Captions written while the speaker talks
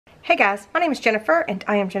Hey guys, my name is Jennifer and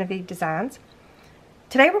I am Genevieve Designs.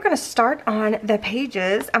 Today we're going to start on the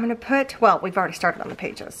pages. I'm going to put, well, we've already started on the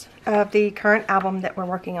pages of the current album that we're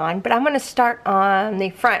working on, but I'm going to start on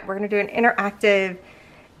the front. We're going to do an interactive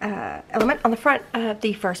element on the front of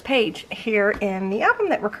the first page here in the album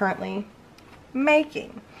that we're currently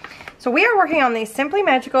making. So we are working on the Simply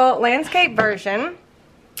Magical landscape version.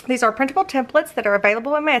 These are printable templates that are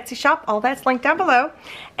available in my Etsy shop. All that's linked down below.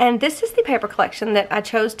 And this is the paper collection that I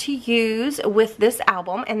chose to use with this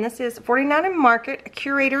album. And this is 49 and Market,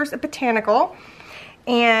 Curators Botanical.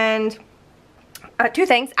 And two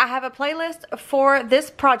things. I have a playlist for this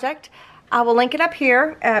project. I will link it up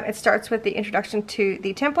here. It starts with the introduction to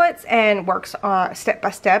the templates and works step by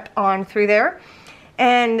step on through there.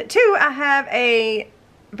 And two, I have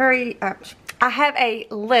a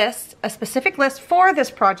list, a specific list for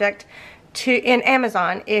this project in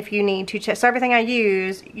Amazon if you need to check. So everything I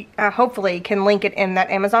use, hopefully can link it in that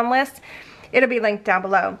Amazon list. It'll be linked down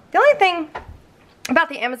below. The only thing about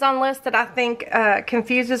the Amazon list that I think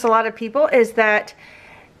confuses a lot of people is that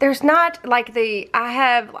there's not like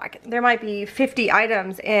there might be 50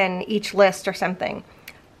 items in each list or something.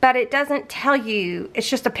 But it doesn't tell you, it's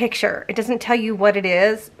just a picture. It doesn't tell you what it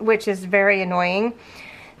is, which is very annoying.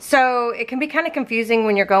 So it can be kind of confusing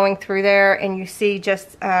when you're going through there and you see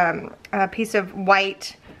just a piece of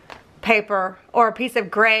white paper or a piece of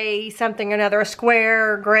gray something or another, a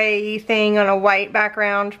square gray thing on a white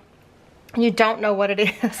background. You don't know what it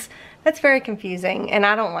is. That's very confusing and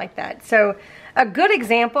I don't like that. So a good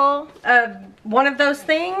example of one of those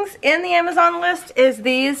things in the Amazon list is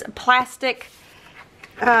these plastic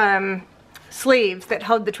sleeves that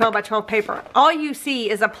hold the 12 by 12 paper. All you see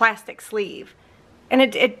is a plastic sleeve. And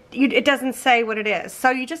it doesn't say what it is.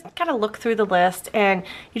 So you just gotta look through the list and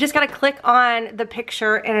you just gotta click on the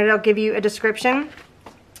picture and it'll give you a description.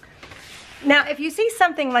 Now, if you see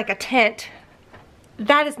something like a tent,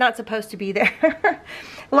 that is not supposed to be there.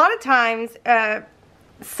 A lot of times, Amazon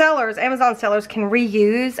sellers can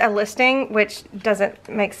reuse a listing, which doesn't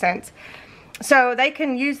make sense. So they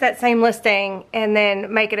can use that same listing and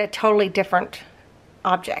then make it a totally different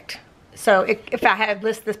object. So if I had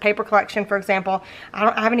listed this paper collection, for example,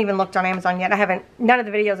 I haven't even looked on Amazon yet. None of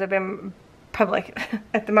the videos have been public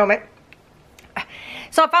at the moment.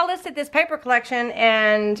 So if I listed this paper collection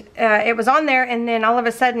and it was on there and then all of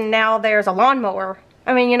a sudden now there's a lawnmower,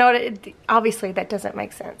 I mean, you know, obviously that doesn't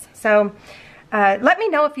make sense. So let me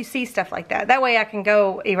know if you see stuff like that. That way I can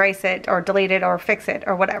go erase it or delete it or fix it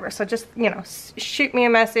or whatever. So just, you know, shoot me a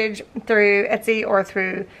message through Etsy or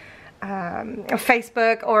through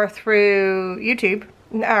Facebook or through YouTube,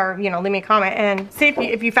 or, you know, leave me a comment and see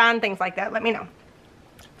if you find things like that. Let me know.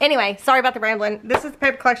 Anyway, sorry about the rambling. This is the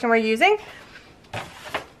paper collection we're using.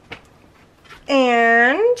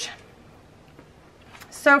 And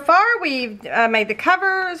so far we've made the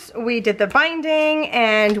covers, we did the binding,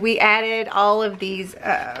 and we added all of these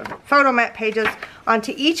photo mat pages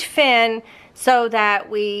onto each fin so that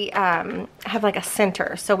we have like a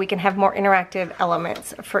center so we can have more interactive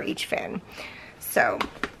elements for each fin. So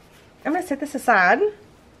I'm going to set this aside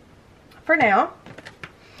for now.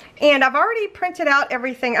 And I've already printed out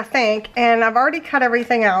everything, I think, and I've already cut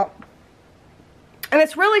everything out. And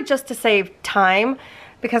it's really just to save time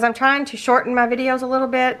because I'm trying to shorten my videos a little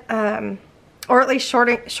bit, or at least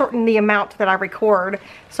shorten the amount that I record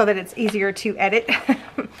so that it's easier to edit.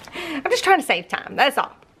 I'm just trying to save time, that's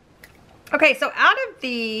all. Okay, so out of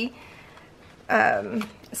the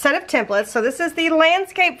set of templates, so this is the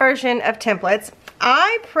landscape version of templates,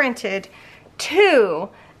 I printed 2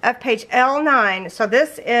 of page L9. So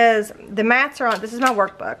this is, the mats are on, this is my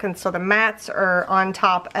workbook, and so the mats are on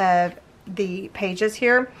top of the pages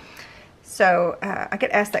here. So I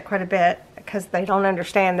get asked that quite a bit because they don't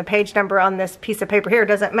understand the page number on this piece of paper here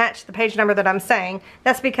doesn't match the page number that I'm saying.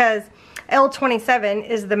 That's because L27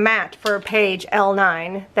 is the mat for page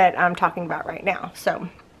L9 that I'm talking about right now. So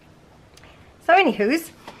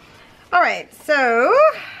anywho's. Alright, so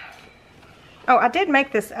I did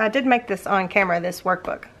make this on camera, this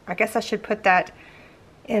workbook. I guess I should put that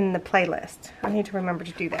in the playlist. I need to remember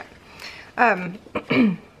to do that.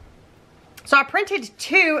 So I printed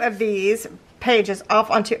 2 of these pages off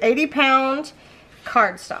onto 80-pound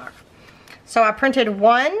cardstock. So I printed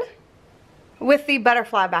 1 with the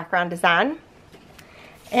butterfly background design,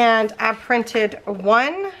 and I printed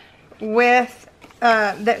 1 with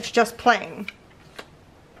that's just plain.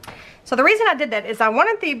 So the reason I did that is I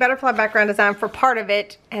wanted the butterfly background design for part of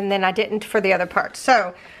it, and then I didn't for the other part.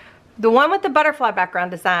 So the one with the butterfly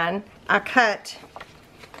background design, I cut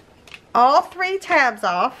all 3 tabs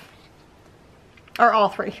off, or all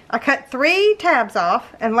 3. I cut 3 tabs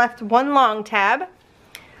off and left 1 long tab.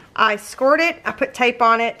 I scored it, I put tape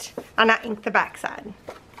on it, and I inked the back side.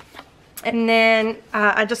 And then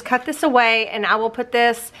I just cut this away, and I will put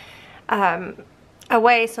this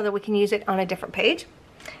away so that we can use it on a different page.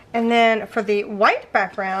 And then for the white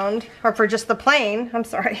background, or for just the plain, I'm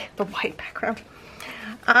sorry, the white background,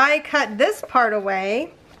 I cut this part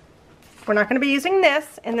away. We're not going to be using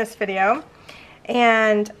this in this video,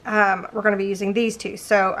 and we're going to be using these two.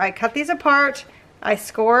 So I cut these apart, I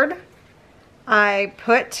scored, I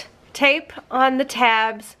put tape on the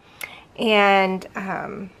tabs, and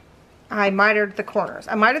I mitered the corners.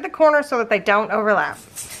 I mitered the corners so that they don't overlap.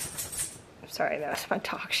 Sorry, that was my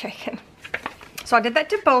dog shaking. So I did that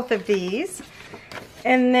to both of these.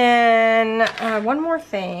 And then one more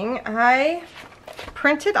thing. I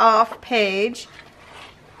printed off page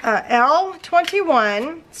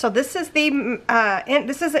L21. So this is the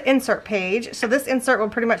this is an insert page. So this insert will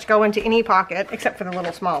pretty much go into any pocket except for the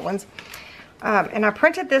little small ones. And I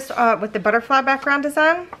printed this with the butterfly background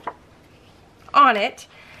design on it.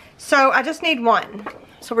 So I just need one.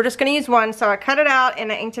 So we're just going to use one. So I cut it out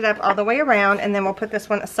and I inked it up all the way around, and then we'll put this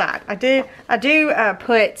one aside. I do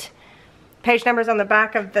put page numbers on the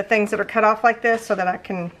back of the things that are cut off like this so that I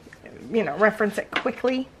can, you know, reference it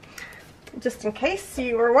quickly. Just in case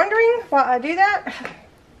you were wondering why I do that.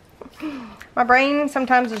 My brain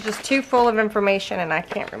sometimes is just too full of information and I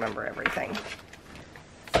can't remember everything.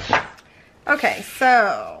 Okay,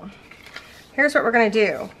 so here's what we're going to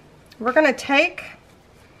do. We're going to take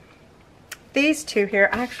these two here.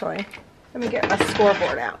 Actually, let me get my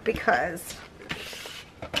scoreboard out because,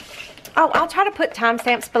 oh, I'll try to put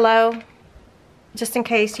timestamps below just in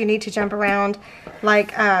case you need to jump around.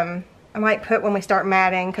 Like, I might put when we start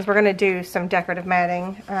matting, because we're going to do some decorative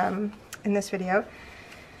matting in this video.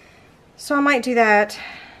 So I might do that,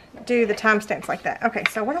 do the timestamps like that. Okay,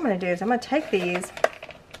 so what I'm going to do is I'm going to take these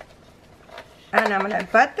and I'm going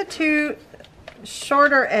to butt the two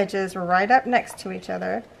shorter edges right up next to each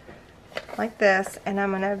other like this, and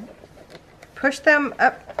I'm going to push them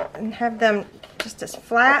up and have them just as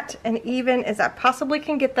flat and even as I possibly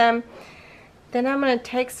can get them. Then I'm going to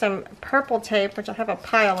take some purple tape, which I have a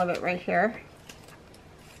pile of it right here.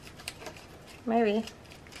 Maybe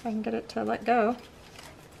if I can get it to let go.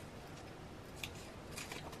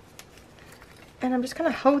 And I'm just going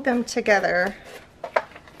to hold them together.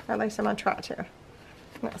 At least I'm going to try to.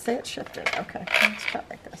 Now, see, it shifted. Okay, let's try it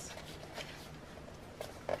like this.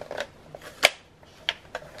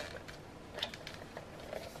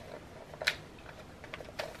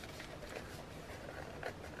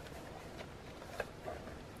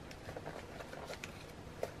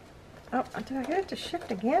 Oh, did I get it to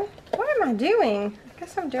shift again? What am I doing? I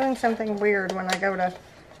guess I'm doing something weird when I go to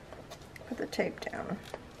put the tape down.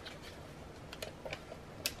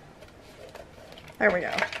 There we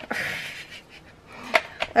go.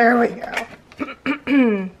 There we go.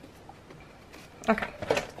 Okay.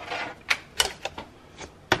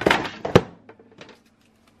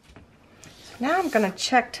 So now I'm going to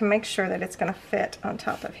check to make sure that it's going to fit on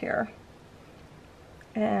top of here.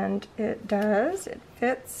 And it does. It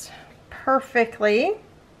fits perfectly.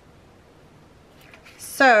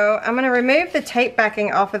 So I'm going to remove the tape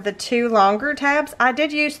backing off of the two longer tabs. I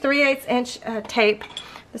did use 3/8 inch tape.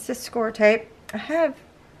 This is score tape. I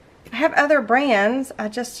have other brands. I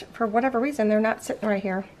just, for whatever reason, they're not sitting right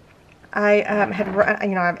here.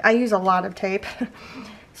 I use a lot of tape,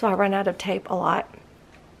 so I run out of tape a lot.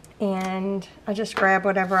 And I just grab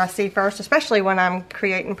whatever I see first, especially when I'm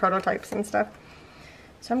creating prototypes and stuff.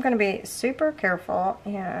 So I'm going to be super careful,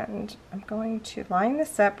 and I'm going to line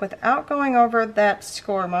this up without going over that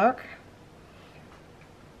score mark.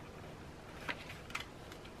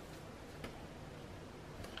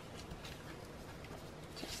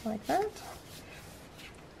 Just like that.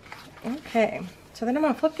 Okay, so then I'm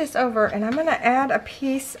going to flip this over, and I'm going to add a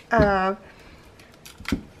piece of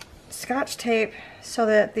Scotch tape so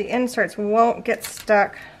that the inserts won't get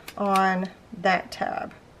stuck on that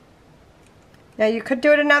tab. Now you could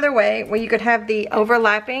do it another way, where you could have the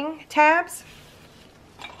overlapping tabs,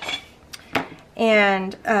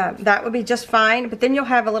 and that would be just fine, but then you'll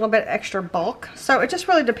have a little bit extra bulk. So it just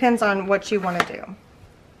really depends on what you want to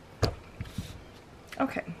do.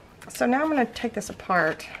 Okay, so now I'm going to take this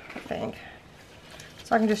apart, I think,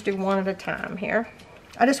 so I can just do one at a time here.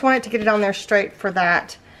 I just wanted to get it on there straight for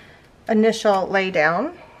that initial lay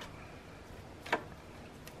down.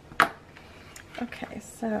 Okay,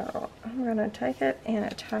 so I'm going to take it and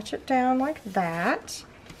attach it down like that.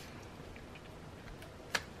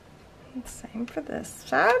 And same for this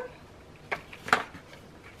side.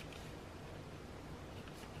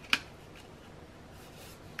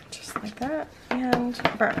 Just like that, and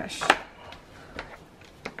burnish.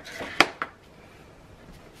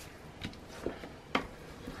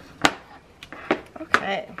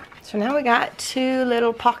 So now we got 2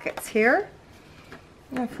 little pockets here.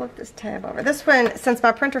 I'm gonna flip this tab over. This one, since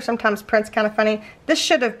my printer sometimes prints kind of funny, this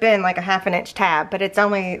should have been like a 1/2 inch tab, but it's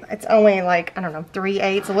only like, I don't know,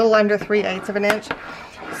 3/8, a little under 3/8 of an inch.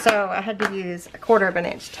 So I had to use a 1/4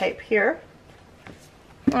 inch tape here.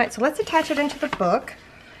 All right, so let's attach it into the book.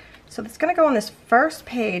 So it's gonna go on this first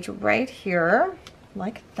page right here,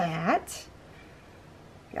 like that.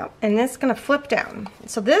 Yep, and this is gonna flip down.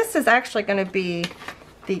 So this is actually gonna be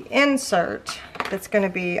the insert that's gonna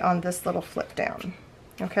be on this little flip down.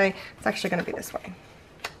 Okay, it's actually going to be this way.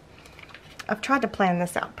 I've tried to plan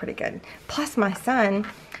this out pretty good. Plus my son,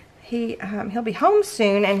 he'll be home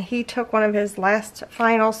soon, and he took one of his last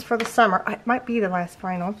finals for the summer. It might be the last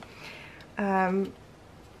final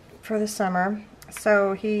for the summer.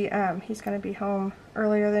 So he's going to be home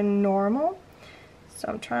earlier than normal. So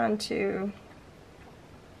I'm trying to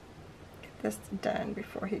get this done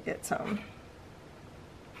before he gets home.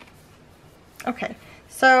 Okay,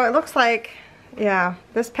 so it looks like, yeah,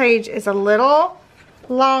 this page is a little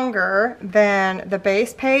longer than the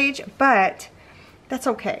base page, but that's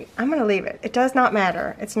okay. I'm going to leave it. It does not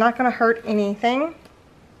matter. It's not going to hurt anything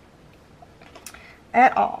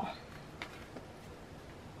at all.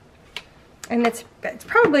 And it's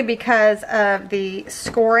probably because of the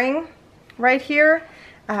scoring right here.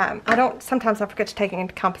 Sometimes I forget to take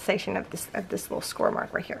into compensation of this little score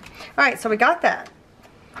mark right here. All right, so we got that.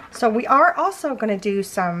 So we are also going to do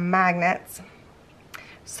some magnets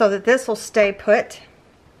so that this will stay put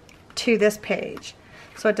to this page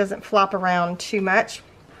so it doesn't flop around too much.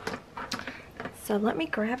 So let me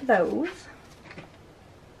grab those.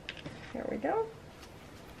 Here we go.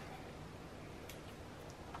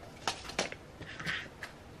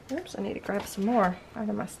 Oops, I need to grab some more out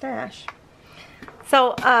of my stash.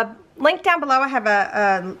 So link down below, I have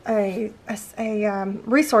a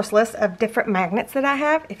resource list of different magnets that I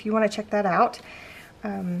have if you want to check that out.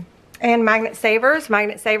 And magnet savers.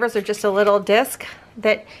 Magnet savers are just a little disc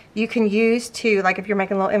that you can use to, like if you're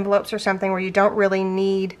making little envelopes or something where you don't really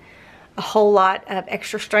need a whole lot of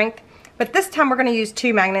extra strength. But this time we're going to use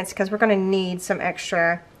 2 magnets because we're going to need some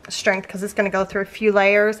extra strength because it's going to go through a few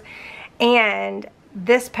layers. And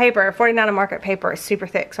this paper, 49 market paper, is super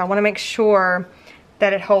thick, so I want to make sure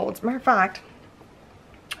that it holds. Matter of fact,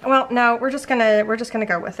 well, no, we're just gonna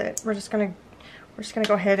go with it. We're just gonna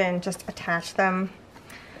go ahead and just attach them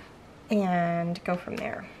and go from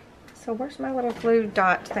there. So where's my little glue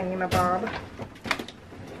dot thingy-mabob?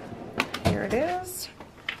 Here it is.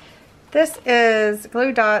 This is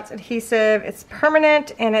Glue Dots adhesive. It's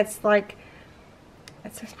permanent, and it's like,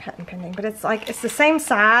 it says patent pending, but it's like, it's the same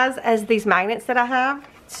size as these magnets that I have,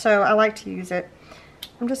 so I like to use it.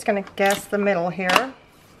 I'm just going to guess the middle here.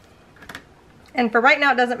 And for right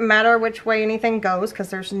now, it doesn't matter which way anything goes because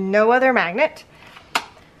there's no other magnet.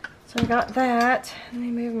 So I got that. Let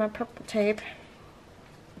me move my purple tape.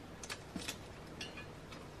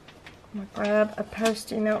 I'm going to grab a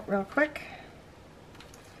Post-it note real quick.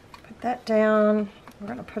 Put that down. We're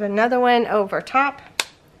going to put another one over top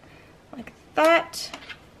like that.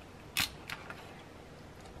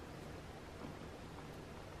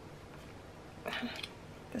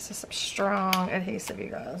 This is some strong adhesive, you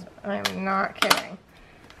guys. I am not kidding.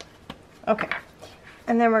 Okay.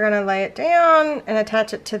 And then we're going to lay it down and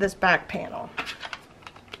attach it to this back panel.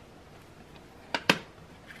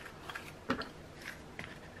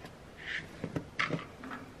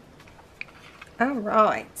 All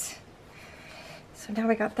right. So now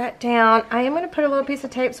we got that down. I am going to put a little piece of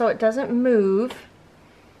tape so it doesn't move.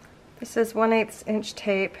 This is 1/8 inch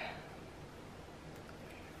tape.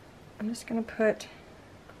 I'm just going to put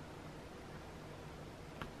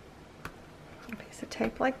a piece of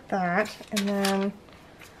tape like that, and then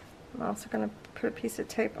I'm also going to put a piece of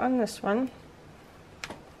tape on this one.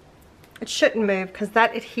 It shouldn't move because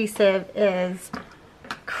that adhesive is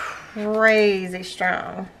crazy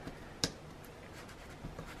strong,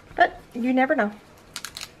 but you never know.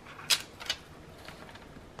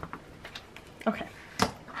 Okay,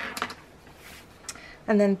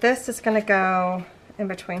 and then this is going to go in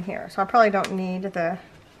between here, so I probably don't need the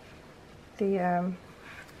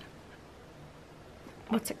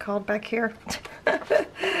what's it called back here?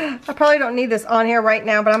 I probably don't need this on here right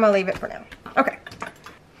now, but I'm gonna leave it for now. Okay.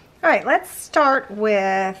 All right, let's start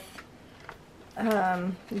with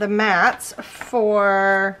the mats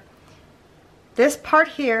for this part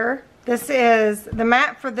here. This is the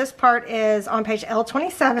mat for this part is on page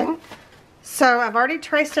L27. So I've already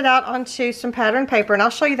traced it out onto some pattern paper, and I'll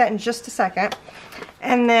show you that in just a second.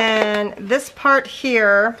 And then this part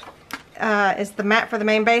here is the mat for the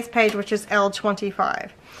main base page, which is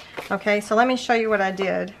L25. Okay, so let me show you what I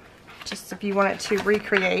did. Just if you wanted to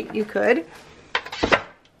recreate, you could.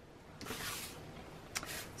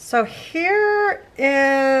 So here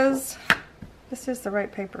is, this is the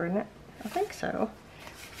right paper, isn't it? I think so.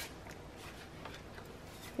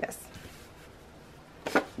 Yes.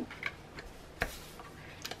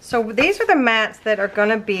 So these are the mats that are going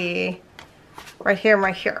to be right here and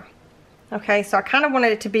right here. Okay, so I kind of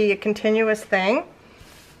wanted it to be a continuous thing.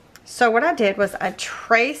 So what I did was I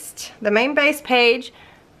traced the main base page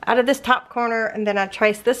out of this top corner, and then I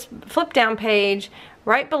traced this flip down page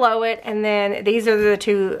right below it, and then these are the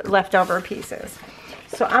two leftover pieces.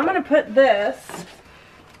 So I'm going to put this,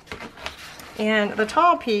 and the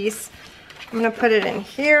tall piece, I'm going to put it in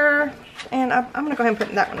here, and I'm going to go ahead and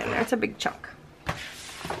put that one in there. It's a big chunk.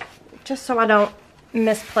 Just so I don't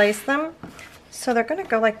misplace them. So they're going to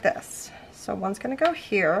go like this. So one's going to go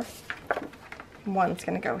here, one's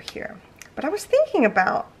going to go here. But I was thinking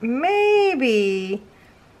about maybe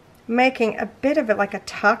making a bit of it like a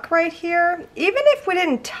tuck right here. Even if we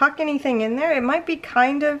didn't tuck anything in there, it might be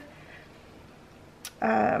kind of,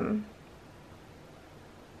 I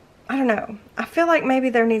don't know. I feel like maybe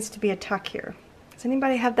there needs to be a tuck here. Does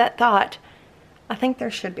anybody have that thought? I think there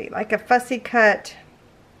should be. Like a fussy cut,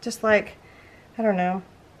 just like, I don't know.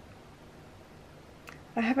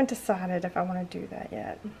 I haven't decided if I want to do that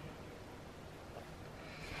yet.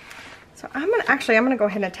 So I'm gonna go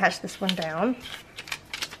ahead and attach this one down,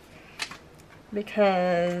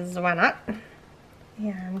 because why not?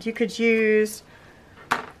 And you could use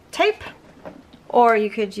tape, or you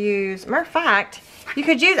could use, matter of fact, you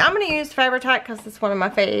could use, I'm gonna use Fabri-Tac because it's one of my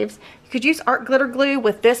faves. You could use art glitter glue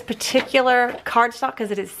with this particular cardstock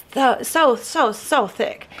because it is so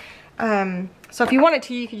thick. So if you wanted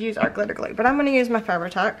to, you could use art glitter glue, but I'm gonna use my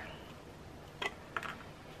Fabri-Tac.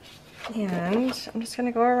 And I'm just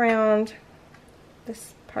gonna go around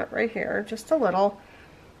this part right here, just a little.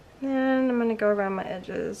 And I'm gonna go around my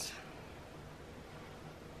edges.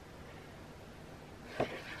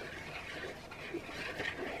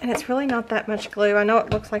 And it's really not that much glue. I know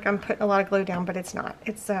it looks like I'm putting a lot of glue down, but it's not.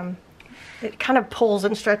 It's it kind of pulls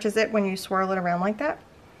and stretches it when you swirl it around like that.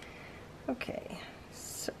 Okay,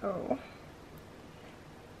 so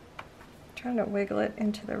trying to wiggle it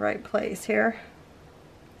into the right place here.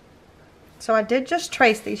 So I did just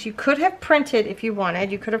trace these. You could have printed if you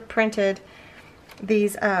wanted. You could have printed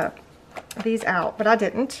these out, but I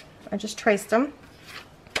didn't. I just traced them.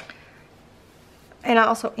 And I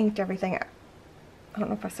also inked everything out. I don't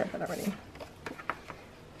know if I said that already.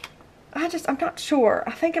 I'm not sure.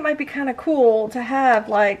 I think it might be kind of cool to have,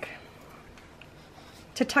 like,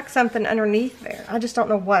 to tuck something underneath there. I just don't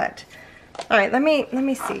know what. All right, let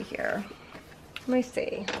me see here. Let me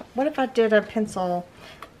see. What if I did a pencil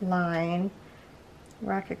line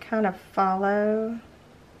where I could kind of follow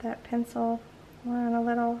that pencil line a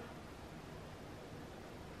little?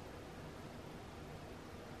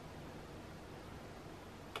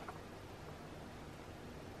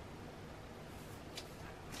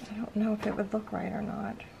 I don't know if it would look right or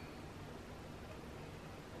not.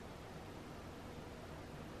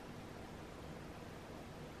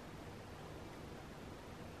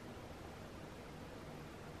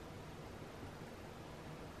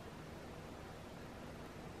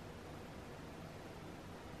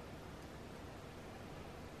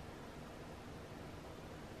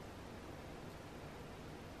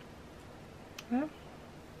 Well,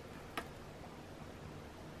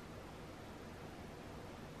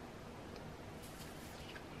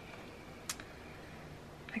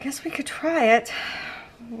 I guess we could try it.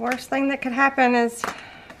 Worst thing that could happen is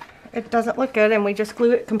it doesn't look good and we just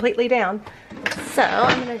glue it completely down. So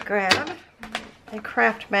I'm going to grab a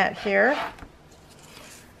craft mat here,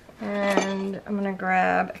 and I'm going to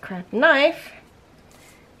grab a craft knife,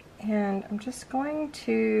 and I'm just going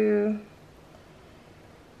to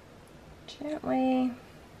gently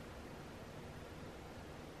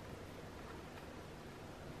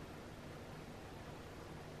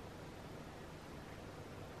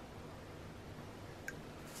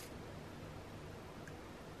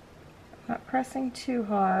not pressing too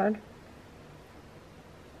hard.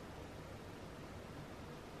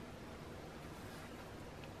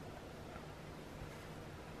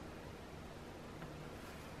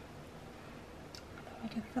 I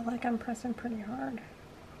do feel like I'm pressing pretty hard.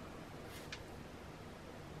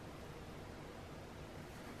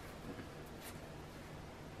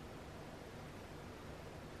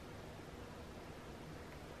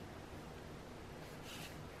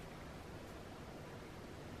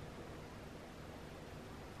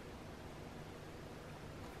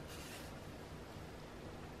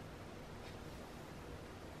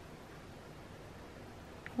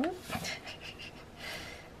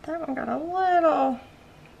 That one got a little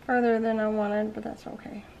further than I wanted, but that's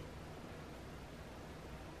okay.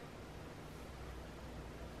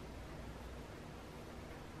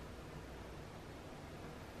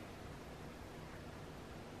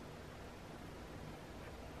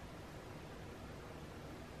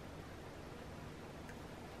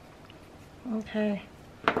 Okay.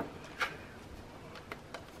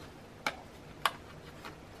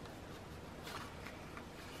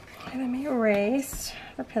 Let me erase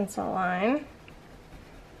the pencil line.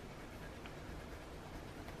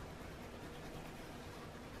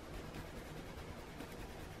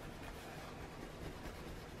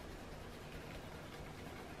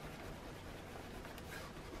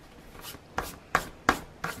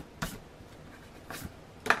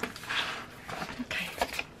 Okay.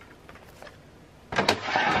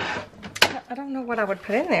 I don't know what I would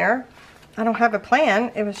put in there. I don't have a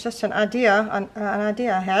plan. It was just an idea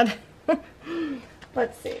I had.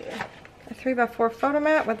 Let's see. A 3x4 photo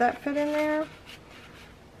mat, would that fit in there?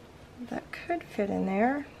 That could fit in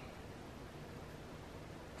there.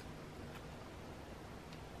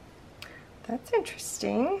 That's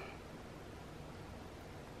interesting.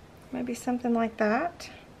 Maybe something like that.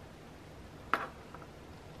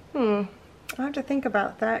 I'll have to think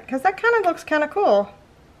about that because that kind of looks kind of cool.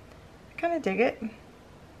 I kind of dig it.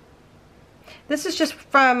 This is just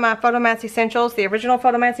from Photomats Essentials, the original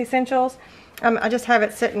Photomats Essentials. I just have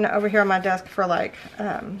it sitting over here on my desk for like,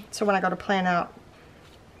 so when I go to plan out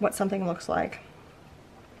what something looks like,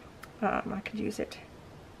 I could use it.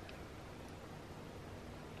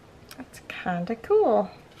 That's kind of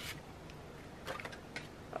cool.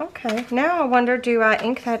 Okay, now I wonder, do I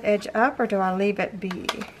ink that edge up or do I leave it be?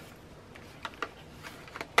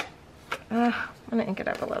 I'm gonna ink it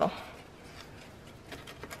up a little.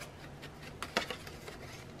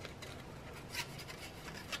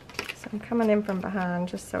 So I'm coming in from behind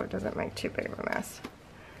just so it doesn't make too big of a mess.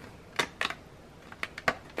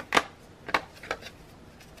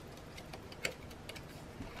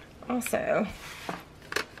 Also,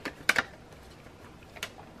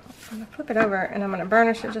 I'm going to flip it over and I'm going to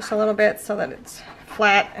burnish it just a little bit so that it's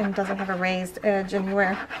flat and doesn't have a raised edge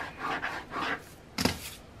anywhere.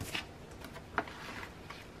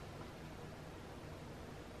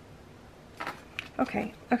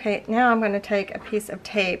 Okay, now I'm going to take a piece of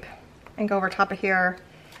tape and go over top of here.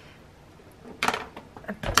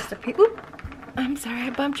 Just a piece. Oop! I'm sorry, I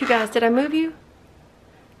bumped you guys. Did I move you?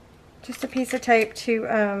 Just a piece of tape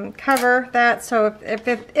to cover that, so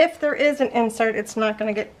if there is an insert, it's not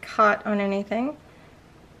going to get caught on anything.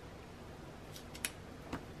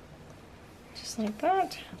 Just like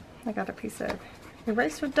that. I got a piece of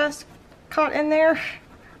eraser dust caught in there.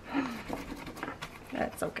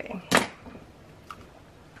 That's okay.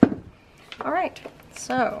 Alright,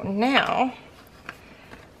 so now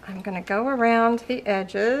I'm going to go around the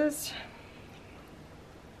edges.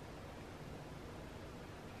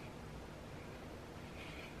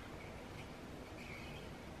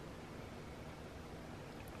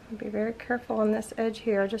 Be very careful on this edge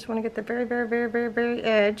here. I just want to get the very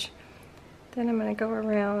edge. Then I'm going to go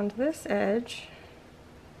around this edge.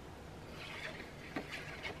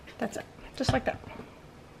 That's it. Just like that.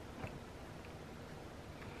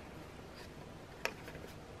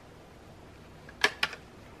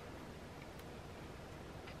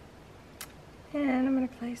 And I'm going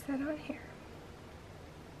to place that on here.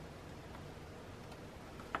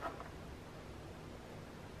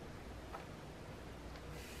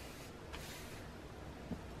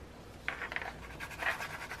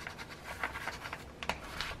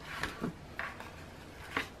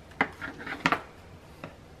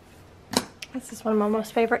 This is one of my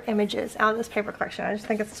most favorite images out of this paper collection. I just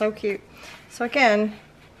think it's so cute. So again,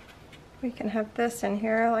 we can have this in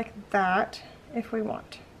here like that if we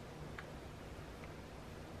want.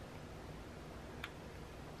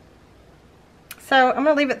 So I'm going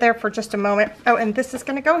to leave it there for just a moment. Oh, and this is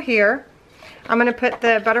going to go here. I'm going to put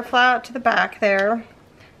the butterfly out to the back there.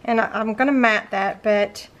 And I'm going to mat that,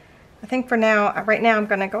 but I think for now, right now I'm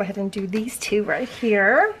going to go ahead and do these two right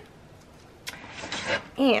here.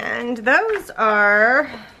 And those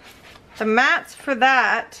are, the mats for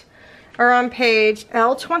that are on page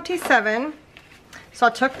L27. So I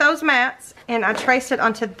took those mats and I traced it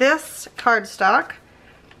onto this cardstock,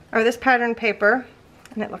 or this pattern paper,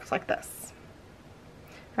 and it looks like this.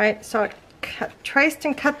 Right, so I traced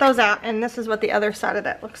and cut those out, and this is what the other side of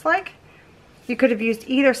that looks like. You could have used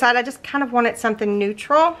either side. I just kind of wanted something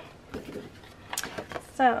neutral.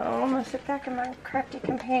 So I'm going to sit back in my crafty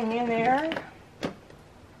companion there.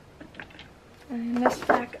 And this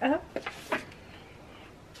back up.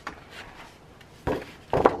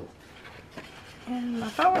 And my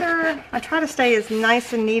folder, I try to stay as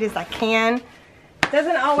nice and neat as I can.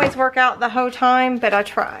 Doesn't always work out the whole time, but I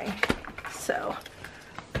try. So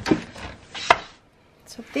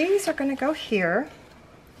these are going to go here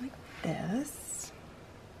like this.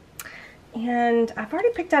 And I've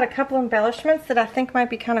already picked out a couple embellishments that I think might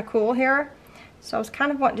be kind of cool here. So I was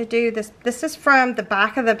kind of wanting to do this. This is from the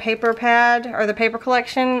back of the paper pad or the paper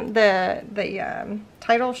collection, the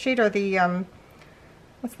title sheet, or the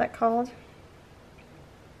what's that called?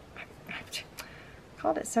 I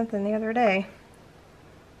called it something the other day.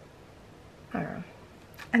 I don't know.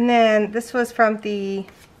 And then this was from the,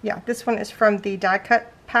 yeah, this one is from the die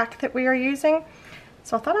cut pack that we are using.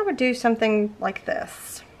 So I thought I would do something like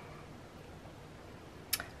this.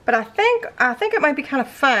 But I think it might be kind of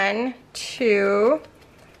fun to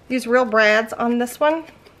use real brads on this one.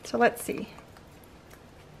 So let's see.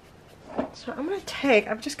 So I'm going to take,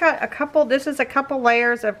 I've just got a couple, this is a couple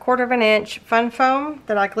layers of 1/4 inch fun foam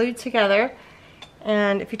that I glued together.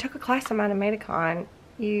 And if you took a class of mine in Botanical,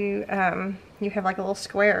 you have like a little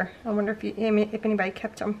square. I wonder if anybody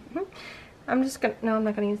kept them. I'm just going to, no, I'm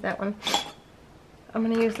not going to use that one. I'm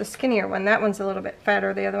going to use the skinnier one. That one's a little bit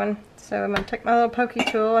fatter, the other one. So I'm going to take my little pokey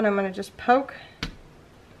tool and I'm going to just poke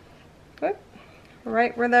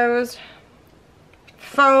right where those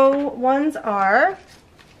faux ones are.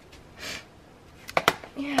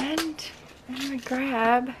 And I'm going to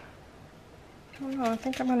grab, I don't know, I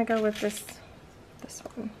think I'm going to go with this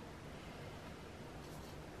one.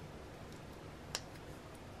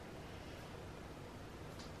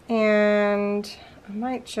 And I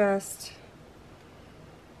might just,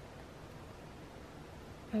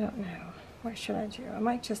 I don't know, what should I do? I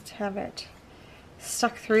might just have it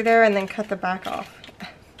stuck through there and then cut the back off.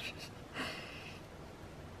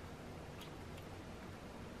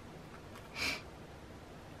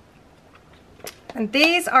 And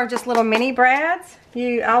these are just little mini brads.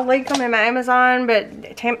 I'll link them in my Amazon,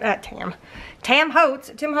 but Tim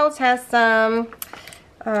Holtz has some.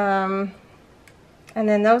 And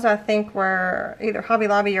then those I think were either Hobby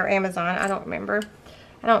Lobby or Amazon. I don't remember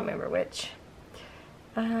which.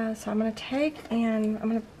 So I'm going to take and I'm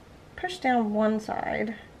going to push down one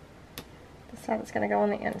side. The side that's going to go on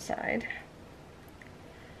the inside.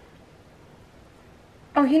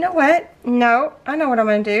 Oh, you know what? No, I know what I'm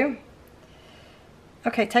going to do.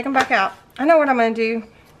 Okay, take them back out. I know what I'm going to do.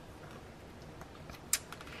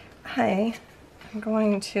 I'm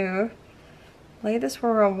going to lay this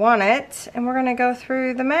where I want it, and we're going to go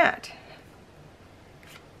through the mat.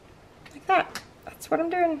 Like that. That's what I'm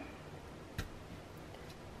doing.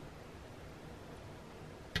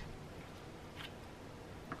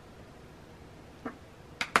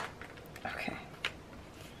 Okay.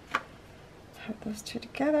 Put those two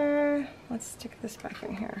together. Let's stick this back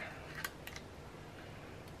in here.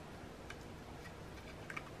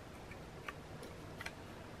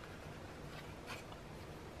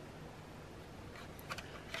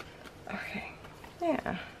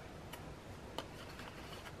 Yeah.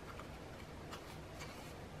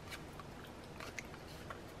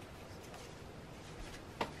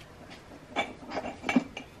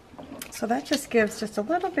 So that just gives just a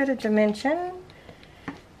little bit of dimension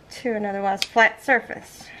to an otherwise flat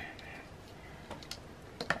surface.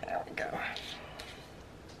 There we go.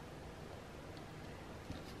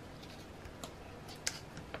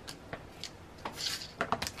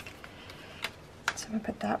 So I'm going to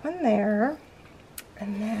put that one there.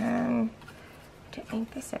 And then, I didn't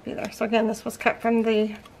ink this up either. So again, this was cut from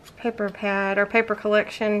the paper pad or paper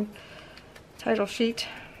collection title sheet.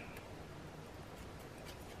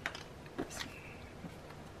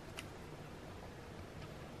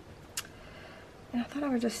 And I thought I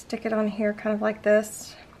would just stick it on here kind of like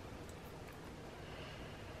this.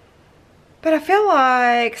 But I feel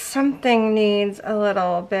like something needs a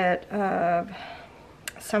little bit of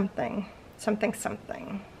something.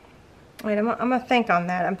 Wait, I'm going to think on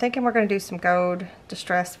that. I'm thinking we're going to do some gold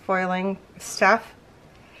distress foiling stuff.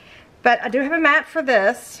 But I do have a mat for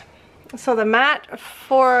this. So the mat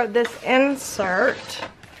for this insert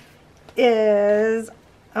is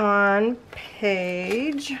on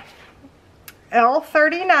page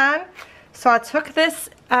L39. So I took this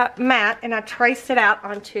mat and I traced it out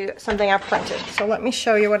onto something I printed. So let me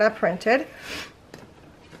show you what I printed.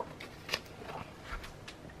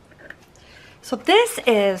 So this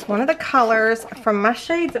is one of the colors from my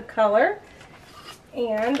shades of color,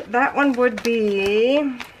 and that one would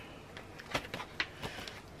be,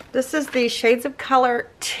 this is the shades of color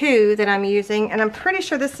 2 that I'm using, and I'm pretty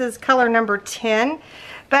sure this is color number 10,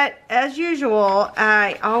 but as usual,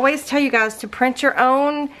 I always tell you guys to print your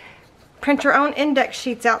own print your own index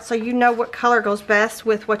sheets out so you know what color goes best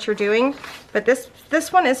with what you're doing. But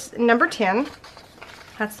this one is number 10.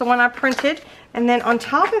 That's the one I printed. And then on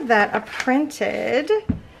top of that, I printed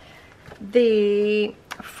the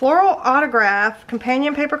Floral Autograph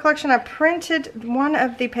Companion Paper Collection. I printed one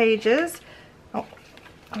of the pages. Oh,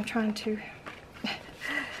 I'm trying to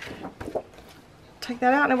take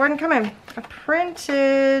that out and it wasn't coming. I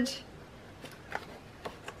printed...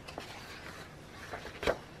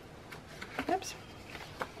 Oops.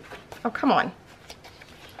 Oh, come on.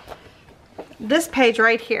 This page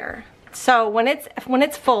right here. So when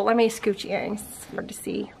it's full, let me scooch you in. It's hard to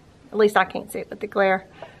see. At least I can't see it with the glare.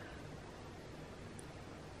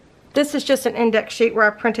 This is just an index sheet where I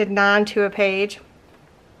printed 9 to a page.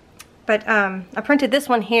 But I printed this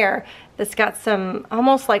one here that's got some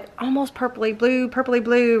almost purpley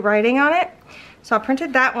blue writing on it. So I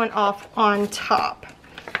printed that one off on top.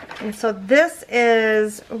 And so this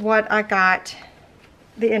is what I got,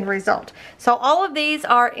 the end result. So all of these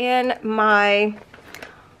are in my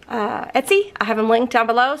Etsy. I have them linked down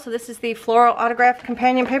below. So this is the Floral Autograph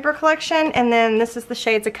Companion Paper Collection, and then this is the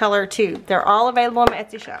shades of color too. They're all available on my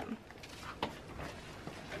Etsy shop.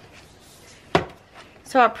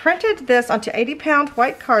 So I printed this onto 80-pound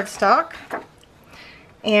white cardstock,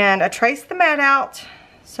 and I traced the mat out.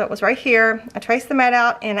 So it was right here. I traced the mat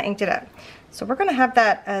out and I inked it up. So we're going to have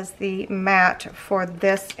that as the mat for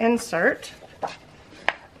this insert.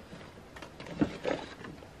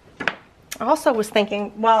 I also was thinking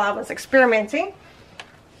while I was experimenting,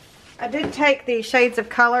 I did take the shades of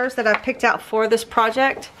colors that I picked out for this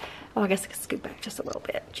project. Oh, I guess I could scoot back just a little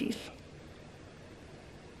bit. Jeez.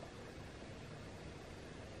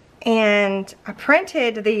 And I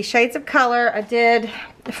printed the shades of color. I did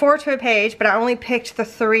 4 to a page, but I only picked the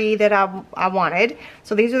 3 that I wanted.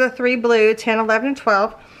 So these are the 3 blue, 10, 11, and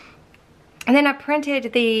 12. And then I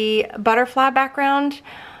printed the butterfly background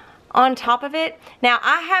on top of it. Now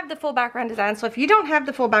I have the full background design, so if you don't have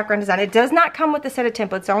the full background design, it does not come with the set of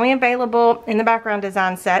templates. It's only available in the background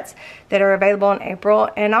design sets that are available in April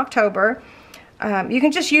and October. You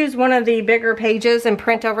can just use one of the bigger pages and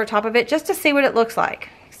print over top of it just to see what it looks like.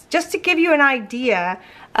 Just to give you an idea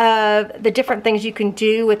of the different things you can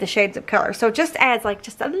do with the shades of color. So it just adds like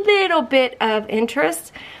just a little bit of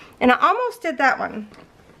interest. And I almost did that one.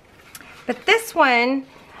 But this one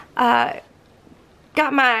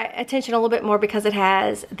got my attention a little bit more because it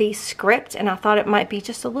has the script, and I thought it might be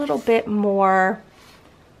just a little bit more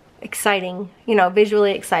exciting, you know,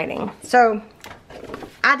 visually exciting. So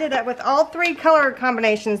I did that with all 3 color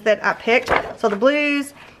combinations that I picked. So the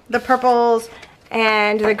blues, the purples,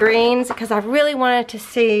 and the greens, because I really wanted to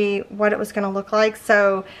see what it was going to look like.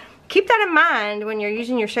 So keep that in mind when you're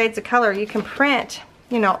using your shades of color. You can print,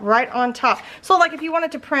 you know, right on top. So like if you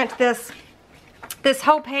wanted to print this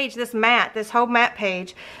whole page, this whole mat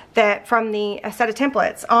page that from the set of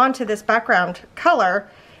templates onto this background color,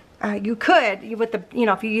 you could, with the, you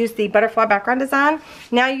know, if you use the butterfly background design,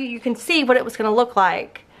 now you can see what it was going to look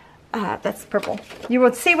like. That's purple. You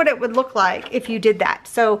would see what it would look like if you did that.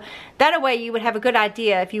 So that way you would have a good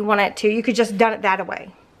idea if you wanted to. You could just done it that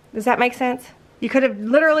way. Does that make sense? You could have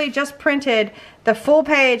literally just printed the full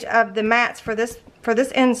page of the mats for this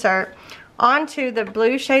insert onto the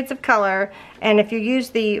blue shades of color, and if you use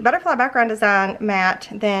the butterfly background design mat,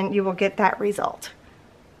 then you will get that result.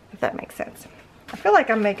 If that makes sense. I feel like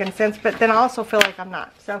I'm making sense, but then I also feel like I'm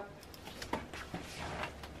not. So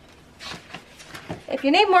if you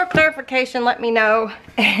need more clarification, let me know,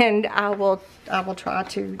 and I will try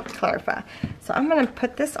to clarify. So I'm going to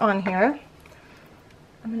put this on here.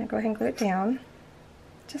 I'm going to go ahead and glue it down,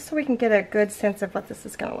 just so we can get a good sense of what this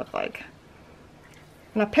is going to look like.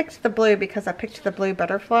 And I picked the blue because I picked the blue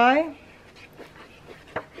butterfly,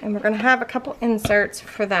 and we're going to have a couple inserts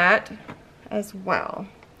for that as well.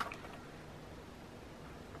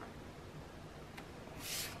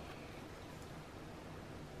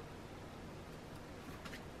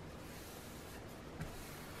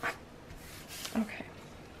 Okay,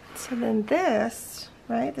 so then this,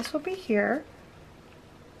 right, this will be here.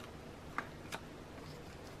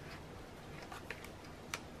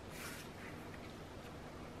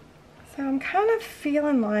 So I'm kind of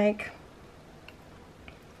feeling like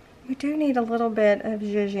we do need a little bit of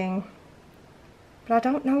zhuzhing, but I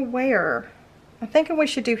don't know where. I'm thinking we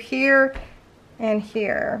should do here and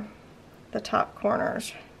here, the top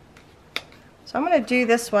corners. So I'm going to do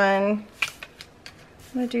this one.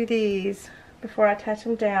 I'm going to do these before I attach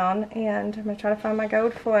them down, and I'm going to try to find my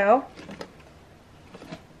gold foil.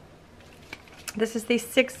 This is the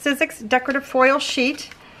Sizzix decorative foil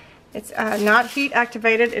sheet. It's not heat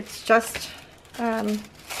activated, it's just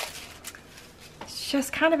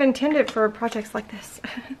just kind of intended for projects like this.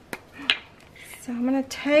 So I'm going to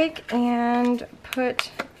take and put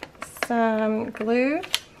some glue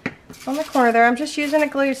on the corner there. I'm just using a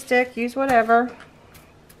glue stick. Use whatever.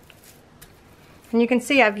 And you can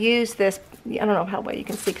see I've used this. I don't know how well you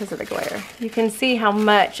can see because of the glare. You can see how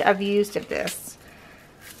much I've used of this.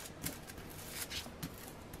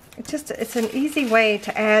 It's an easy way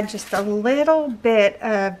to add just a little bit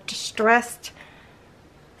of distressed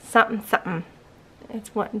something.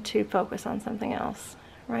 It's wanting to focus on something else,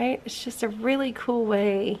 right? It's just a really cool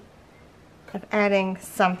way of adding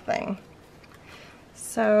something.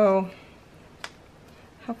 So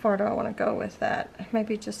how far do I want to go with that?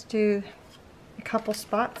 Maybe just do a couple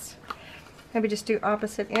spots. Maybe just do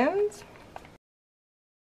opposite ends.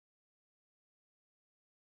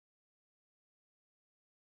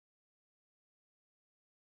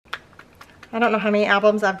 I don't know how many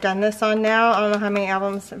albums I've done this on now. I don't know how many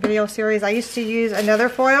albums, video series. I used to use another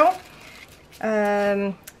foil,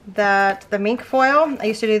 the mink foil. I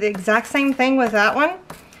used to do the exact same thing with that one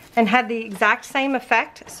and had the exact same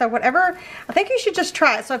effect. So whatever, I think you should just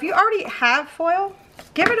try it. So if you already have foil,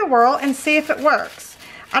 give it a whirl and see if it works.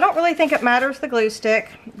 I don't really think it matters the glue stick.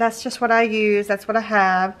 That's just what I use. That's what I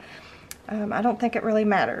have. I don't think it really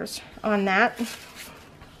matters on that.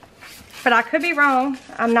 But I could be wrong.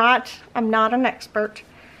 I'm not an expert.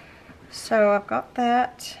 So I've got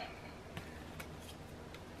that.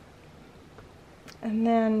 And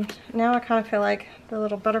then now I kind of feel like the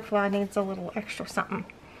little butterfly needs a little extra something.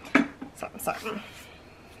 Something.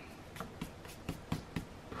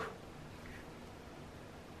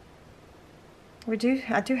 I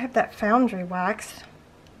do have that Foundry wax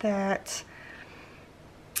that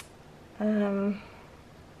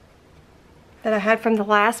that I had from the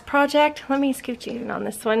last project. Let me scooch in on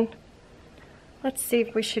this one. Let's see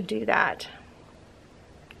if we should do that.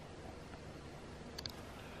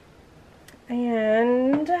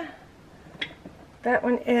 And that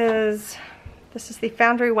one is, this is the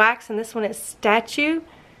Foundry wax, and this one is Statue.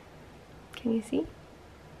 Can you see?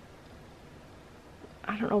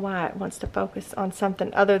 I don't know why it wants to focus on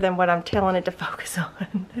something other than what I'm telling it to focus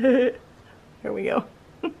on. Here we go.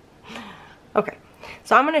 Okay.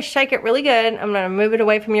 So I'm going to shake it really good. I'm going to move it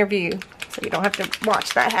away from your view so you don't have to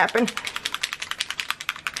watch that happen.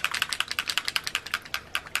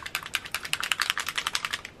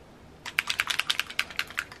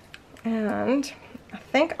 And I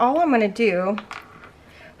think all I'm going to do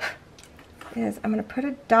is I'm going to put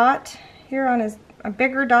a dot here on a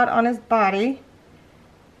bigger dot on his body.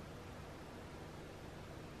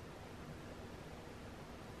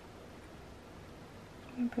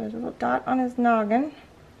 Put a little dot on his noggin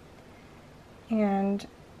and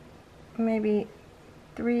maybe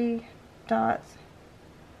 3 dots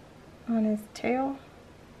on his tail.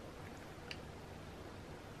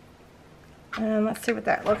 And let's see what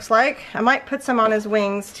that looks like. I might put some on his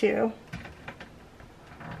wings too.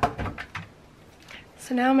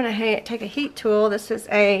 So now I'm going to take a heat tool. This is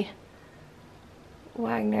a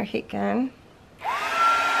Wagner heat gun.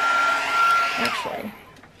 Actually,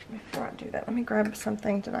 before I do that, let me grab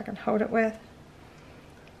something that I can hold it with.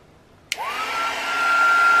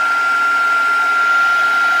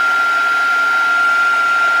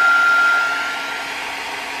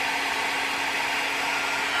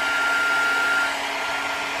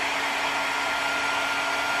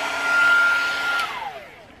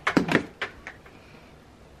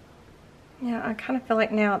 Yeah, I kind of feel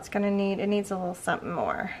like now it needs a little something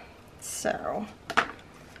more. So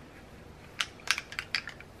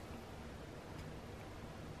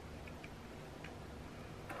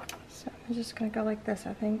I'm just going to go like this,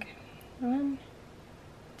 I think. 1,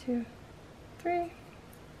 2, 3.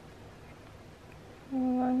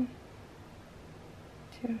 1,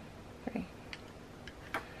 2, 3.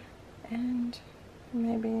 And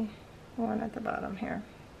maybe one at the bottom here.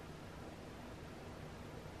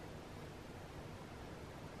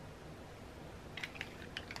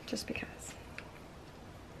 Just because.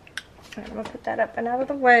 Alright, I'm going to put that up and out of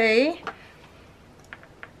the way.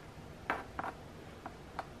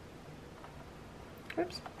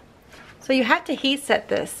 Oops. So you have to heat set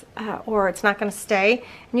this or it's not going to stay.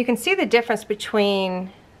 And you can see the difference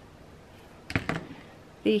between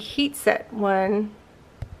the heat set one.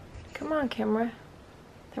 Come on, camera.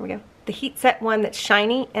 There we go. The heat set one that's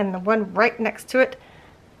shiny and the one right next to it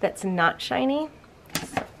that's not shiny.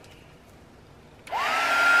 So.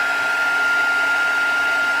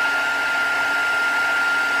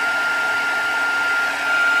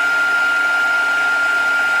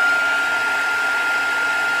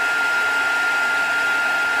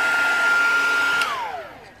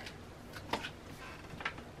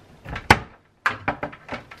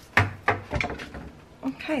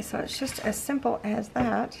 Okay, so it's just as simple as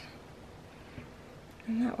that.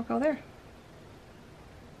 And that will go there.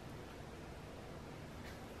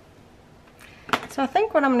 So I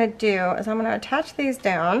think what I'm going to do is I'm going to attach these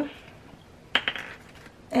down,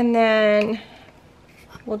 and then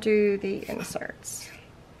we'll do the inserts.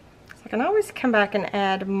 So I can always come back and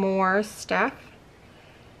add more stuff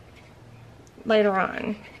later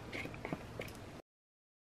on.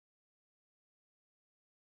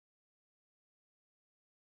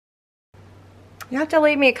 You have to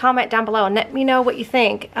leave me a comment down below and let me know what you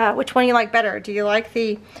think. Which one you like better. Do you like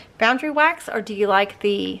the Foundry wax, or do you like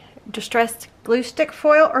the distressed glue stick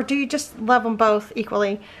foil, or do you just love them both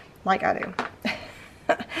equally like I do?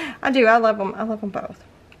 I do. I love them. I love them both.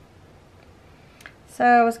 So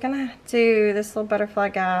I was gonna do this little butterfly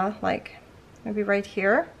guy, like maybe right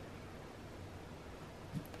here.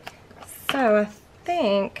 So I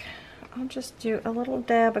think I'll just do a little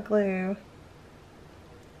dab of glue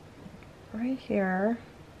right here,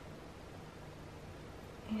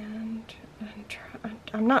 and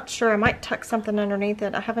I'm not sure, I might tuck something underneath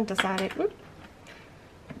it, I haven't decided. Oop.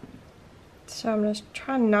 So I'm just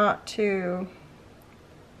trying not to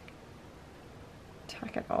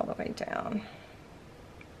tuck it all the way down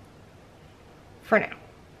for now.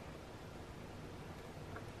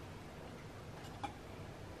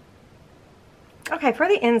 Okay, for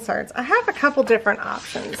the inserts, I have a couple different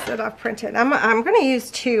options that I've printed. I'm going to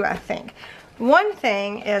use two, I think. One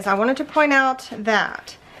thing is I wanted to point out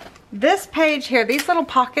that this page here, these little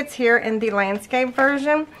pockets here in the landscape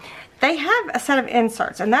version, they have a set of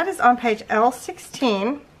inserts, and that is on page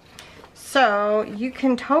L16. So you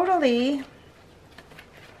can totally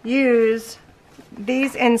use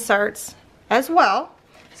these inserts as well.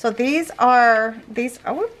 So these are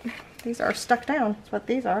stuck down. That's what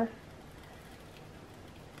these are.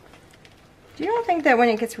 Do you all think that when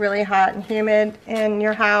it gets really hot and humid in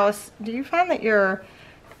your house, do you find that your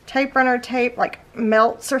tape runner tape like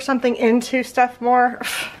melts or something into stuff more?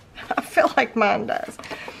 I feel like mine does.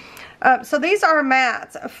 So these are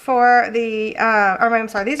mats for the, I'm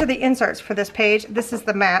sorry, these are the inserts for this page. This is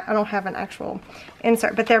the mat. I don't have an actual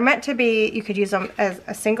insert, but they're meant to be, you could use them as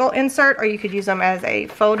a single insert, or you could use them as a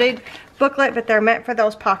folded booklet, but they're meant for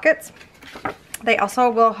those pockets. They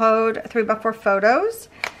also will hold 3x4 photos.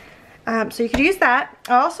 So you could use that.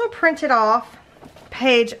 I also printed off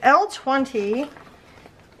page L20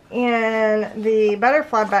 in the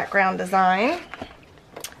butterfly background design.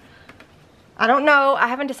 I don't know, I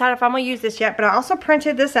haven't decided if I'm going to use this yet, but I also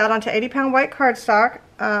printed this out onto 80-pound white cardstock.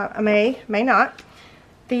 I may not.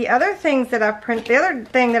 The other thing that I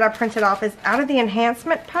printed off is out of the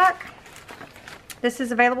enhancement pack. This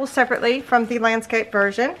is available separately from the landscape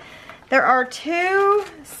version. There are two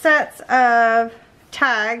sets of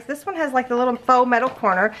tags. This one has like the little faux metal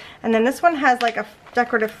corner, and then this one has like a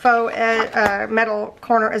decorative faux metal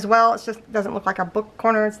corner as well. It just doesn't look like a book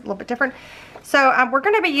corner. It's a little bit different. So we're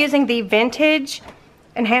going to be using the vintage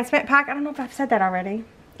enhancement pack. I don't know if I've said that already.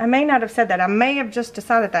 I may not have said that. I may have just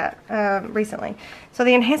decided that recently. So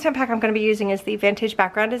the enhancement pack I'm going to be using is the vintage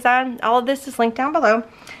background design. All of this is linked down below.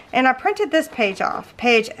 And I printed this page off,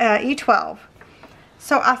 page E12.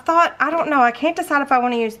 So I thought, I don't know, I can't decide if I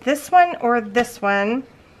want to use this one or this one,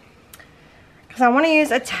 because I want to use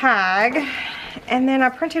a tag. And then I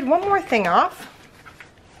printed one more thing off,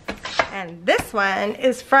 and this one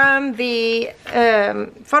is from the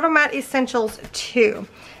Photomat Essentials 2.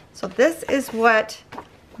 So this is what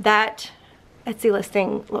that Etsy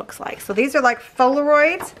listing looks like. So these are like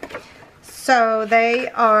Fauxloraids. So they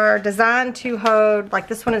are designed to hold, like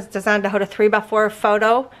this one is designed to hold a 3x4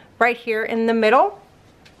 photo right here in the middle.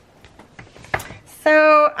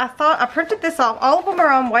 So I thought, I printed this off. All of them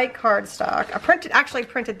are on white cardstock. I actually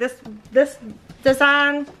printed this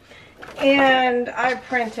design, and I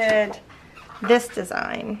printed this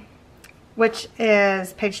design, which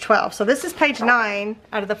is page 12. So this is page 9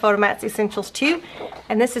 out of the Photomat Essentials 2,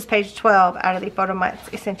 and this is page 12 out of the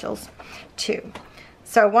Photomat Essentials 2.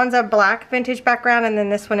 So one's a black vintage background, and then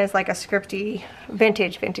this one is like a scripty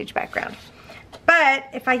vintage background. But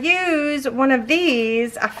if I use one of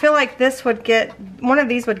these, I feel like one of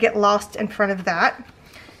these would get lost in front of that,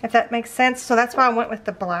 if that makes sense. So that's why I went with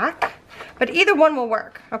the black. But either one will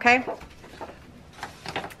work, okay?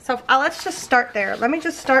 So let's just start there. Let me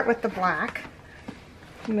just start with the black.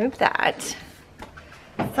 Move that.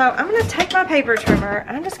 So I'm going to take my paper trimmer,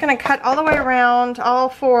 and I'm just going to cut all the way around, all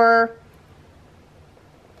four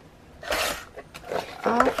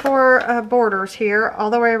borders here, all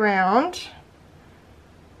the way around.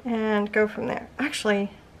 And go from there. Actually,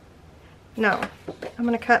 no. I'm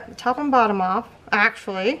going to cut the top and bottom off.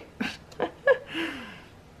 Actually.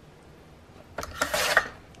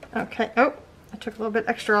 Okay, oh, I took a little bit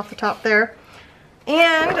extra off the top there.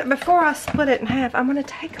 And before I split it in half, I'm gonna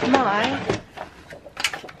take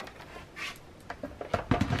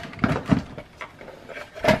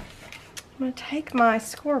my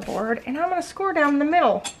scoreboard and I'm gonna score down the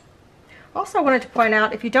middle. Also wanted to point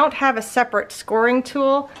out, if you don't have a separate scoring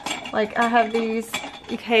tool, like I have these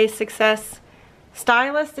UK Success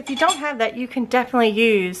Stylus, if you don't have that, you can definitely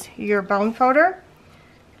use your bone folder.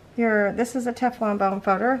 This is a Teflon bone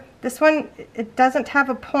folder. This one, it doesn't have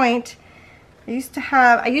a point. I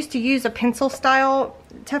used to use a pencil style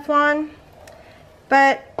Teflon,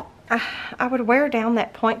 but I would wear down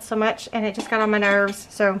that point so much and it just got on my nerves,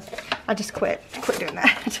 so I just quit doing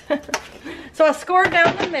that. So I scored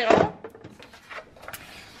down the middle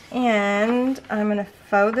and I'm gonna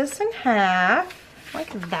fold this in half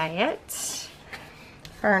like that,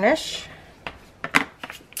 furnish,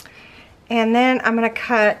 and then I'm gonna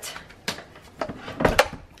cut.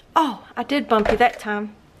 Oh, I did bump you that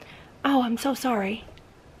time. Oh, I'm so sorry.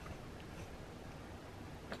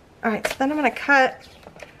 All right, so then I'm gonna cut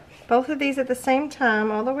both of these at the same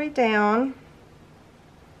time all the way down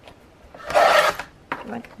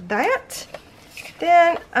like that.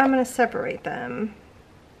 Then I'm gonna separate them.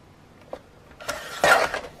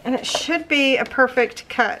 And it should be a perfect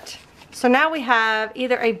cut. So now we have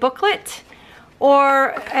either a booklet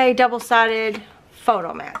or a double-sided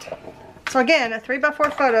photo mat. So again, a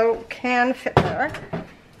 3x4 photo can fit there.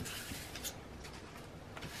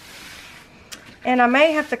 And I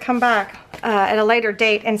may have to come back at a later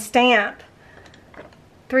date and stamp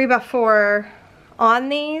 3x4 on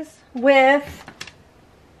these with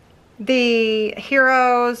the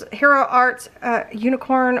Hero Arts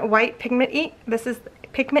Unicorn White Pigment Ink. This is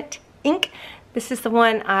Pigment Ink. This is the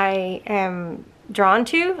one I am drawn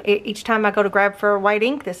to. Each time I go to grab for white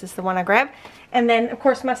ink, this is the one I grab. And then, of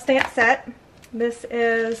course, my stamp set. This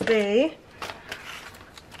is the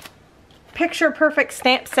Picture Perfect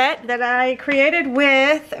stamp set that I created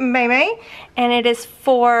with May, and it is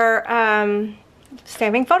for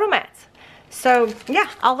stamping photo mats. So yeah,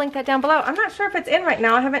 I'll link that down below. I'm not sure if it's in right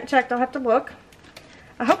now. I haven't checked. I'll have to look.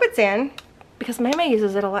 I hope it's in because May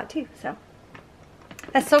uses it a lot too. So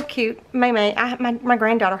that's so cute. May. My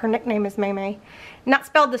granddaughter, her nickname is May. Not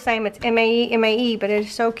spelled the same. It's M-A-E, but it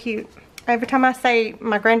is so cute. Every time I say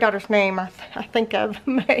my granddaughter's name, I think of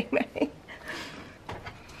May.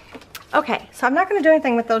 Okay, so I'm not going to do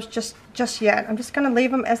anything with those just yet. I'm just going to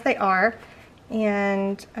leave them as they are.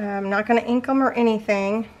 And I'm not going to ink them or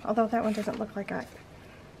anything. Although that one doesn't look like I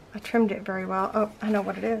trimmed it very well. Oh, I know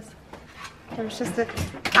what it is. There's just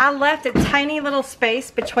I left a tiny little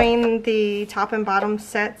space between the top and bottom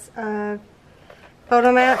sets of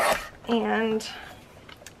photo mats. And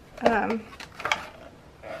I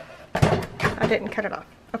didn't cut it off.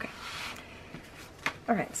 Okay.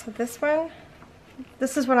 Alright, so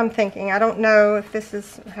this is what I'm thinking. I don't know if this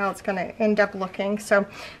is how it's going to end up looking. So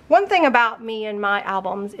one thing about me and my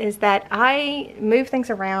albums is that I move things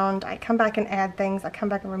around. I come back and add things. I come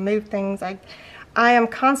back and remove things. I am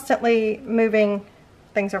constantly moving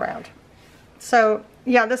things around. So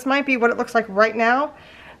yeah, this might be what it looks like right now,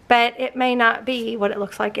 but it may not be what it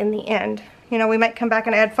looks like in the end. You know, we might come back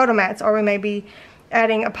and add photo mats, or we may be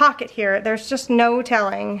adding a pocket here. There's just no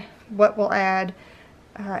telling what we'll add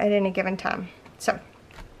at any given time. So,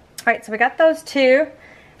 alright, so we got those two.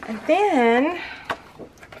 And then,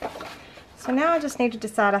 so now I just need to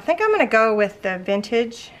decide. I think I'm going to go with the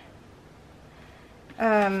vintage.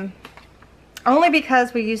 Only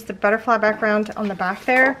because we used the butterfly background on the back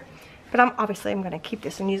there. But obviously I'm going to keep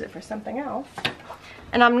this and use it for something else.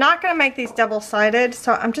 And I'm not going to make these double-sided,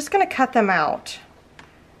 so I'm just going to cut them out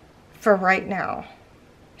for right now.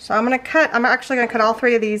 So I'm actually going to cut all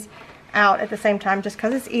three of these out at the same time just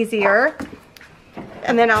because it's easier.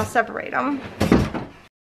 And then I'll separate them.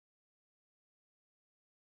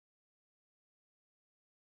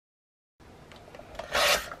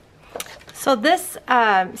 So this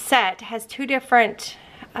set has two different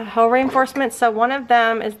hole reinforcements. So one of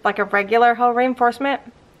them is like a regular hole reinforcement,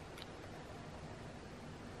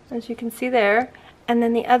 as you can see there. And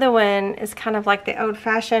then the other one is kind of like the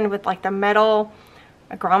old-fashioned with like the metal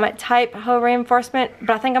grommet type hole reinforcement. But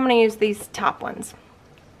I think I'm going to use these top ones.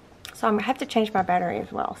 So I'm going to have to change my battery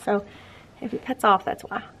as well. So if it cuts off, that's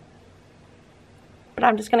why. But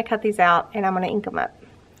I'm just going to cut these out and I'm going to ink them up.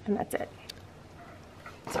 And that's it.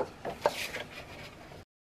 So.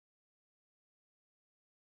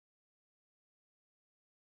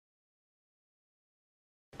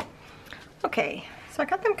 Okay, so I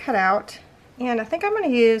got them cut out. And I think I'm going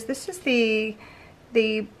to use, this is the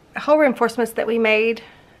hole reinforcements that we made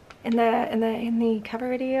in the cover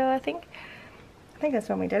video, I think. think that's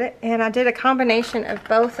when we did it. And I did a combination of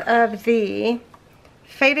both of the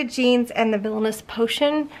Faded Jeans and the Villainous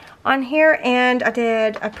Potion on here. And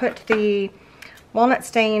I put the walnut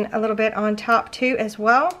stain a little bit on top too as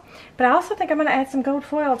well. But I also think I'm going to add some gold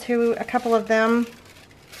foil to a couple of them,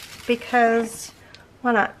 because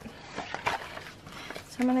why not?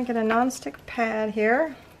 So I'm going to get a non-stick pad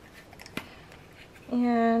here.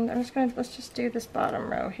 And I'm just going to, let's just do this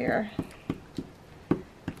bottom row here.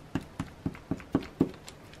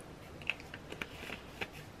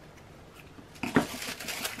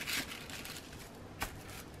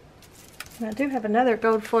 And I do have another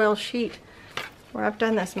gold foil sheet where I've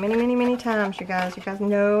done this many, many, many times, you guys. You guys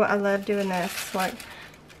know I love doing this. Like,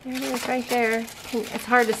 there it is right there. It's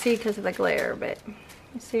hard to see because of the glare, but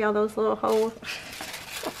you see all those little holes?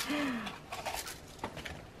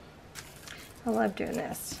 I love doing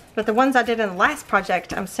this. But the ones I did in the last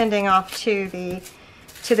project, I'm sending off to the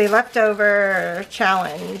leftover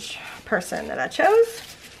challenge person that I chose,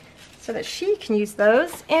 so that she can use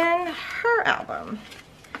those in her album.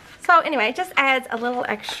 So anyway, it just adds a little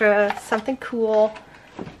extra something cool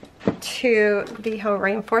to the whole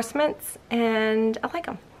reinforcements, and I like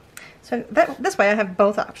them. So this way I have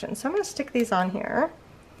both options. So I'm going to stick these on here,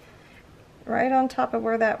 right on top of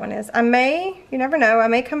where that one is. I may, you never know, I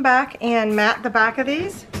may come back and matte the back of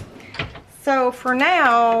these. So for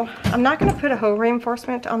now, I'm not going to put a whole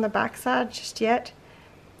reinforcement on the back side just yet.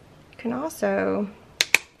 You can also,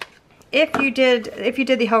 if you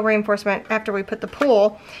did the whole reinforcement after we put the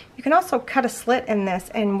pull, you can also cut a slit in this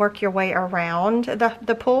and work your way around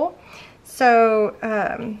the pull. So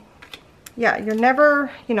yeah, you're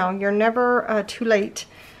never too late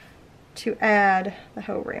to add the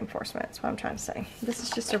whole reinforcement. That's what I'm trying to say. This is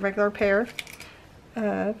just a regular pair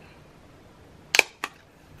of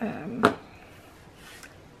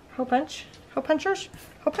hole punch. Is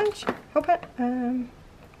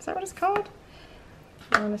that what it's called?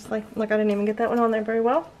 Honestly, look, I didn't even get that one on there very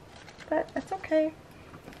well, but that's okay.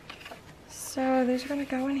 So these are going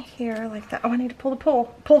to go in here like that. Oh, I need to pull the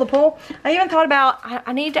pull. I even thought about,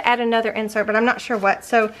 I need to add another insert, but I'm not sure what.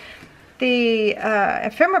 So the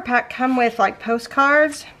ephemera pack come with like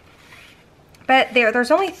postcards, but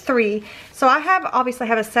there's only 3. So I obviously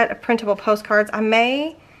have a set of printable postcards. I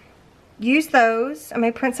may use those. I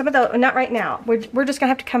may print some of those, not right now. We're just gonna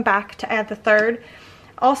have to come back to add the 3rd.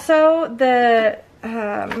 Also, the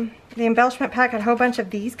embellishment pack had a whole bunch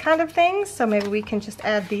of these kind of things, so maybe we can just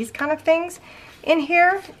add these kind of things in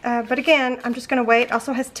here. But again, I'm just gonna wait.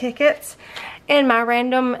 Also has tickets in my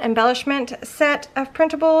random embellishment set of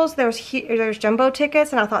printables. There's jumbo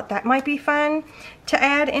tickets, and I thought that might be fun to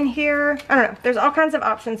add in here. I don't know, there's all kinds of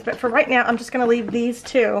options, but for right now I'm just gonna leave these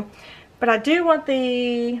 2. But I do want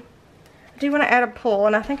to add a pull,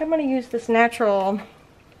 and I think I'm gonna use this natural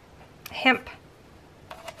hemp.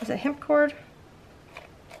 Is it hemp cord?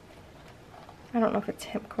 I don't know if it's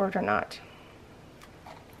hemp cord or not.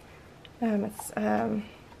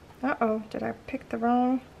 Uh-oh, did I pick the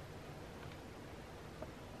wrong?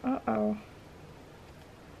 Uh-oh.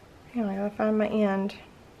 Hang on, I gotta find my end.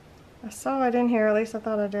 I saw it in here, at least I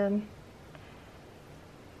thought I did.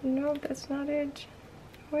 No, that's not it.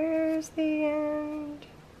 Where's the end?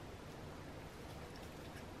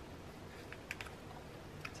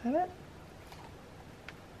 Is that it?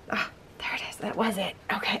 Ah, there it is. That was it.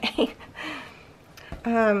 Okay.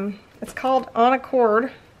 It's called On a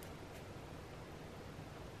Cord.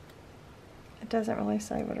 It doesn't really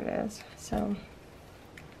say what it is. So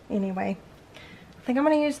anyway, I think I'm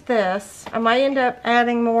going to use this. I might end up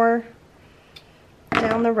adding more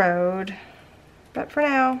down the road, but for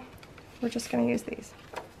now, we're just going to use these.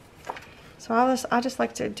 So I just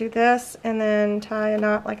like to do this and then tie a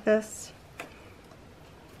knot like this,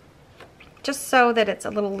 just so that it's a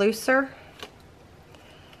little looser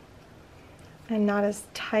and not as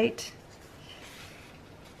tight.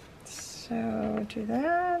 So do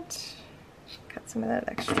that, cut some of that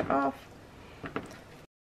extra off.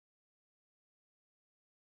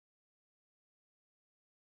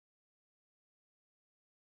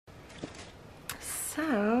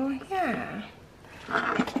 So yeah,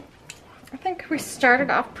 I think we started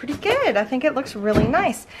off pretty good. I think it looks really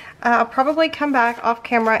nice. I'll probably come back off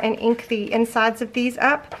camera and ink the insides of these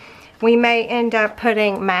up. We may end up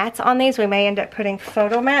putting mats on these. We may end up putting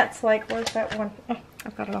photo mats. Like, where's that one? Oh,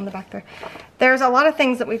 I've got it on the back there. There's a lot of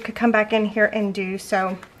things that we could come back in here and do.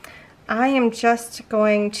 So I am just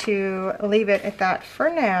going to leave it at that for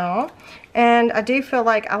now. And I do feel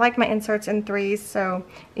like I like my inserts in 3s. So,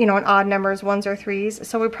 you know, in odd numbers, 1s or 3s.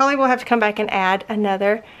 So we probably will have to come back and add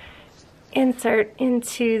another insert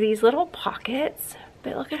into these little pockets.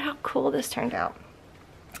 But look at how cool this turned out.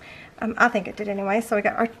 I think it did anyway. So we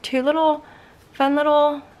got our two little fun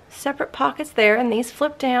little separate pockets there, and these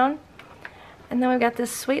flip down. And then we've got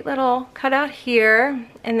this sweet little cutout here,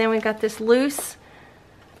 and then we've got this loose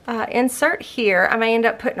insert here. I may end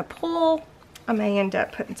up putting a pull. I may end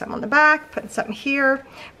up putting some on the back, putting something here.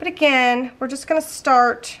 But again, we're just going to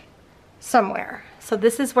start somewhere. So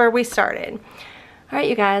this is where we started. All right,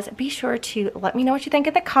 you guys, be sure to let me know what you think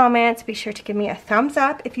in the comments. Be sure to give me a thumbs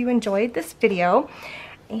up if you enjoyed this video.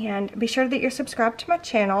 And be sure that you're subscribed to my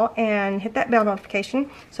channel and hit that bell notification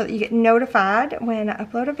so that you get notified when I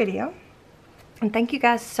upload a video. And thank you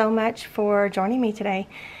guys so much for joining me today.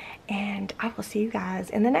 And I will see you guys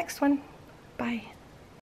in the next one. Bye.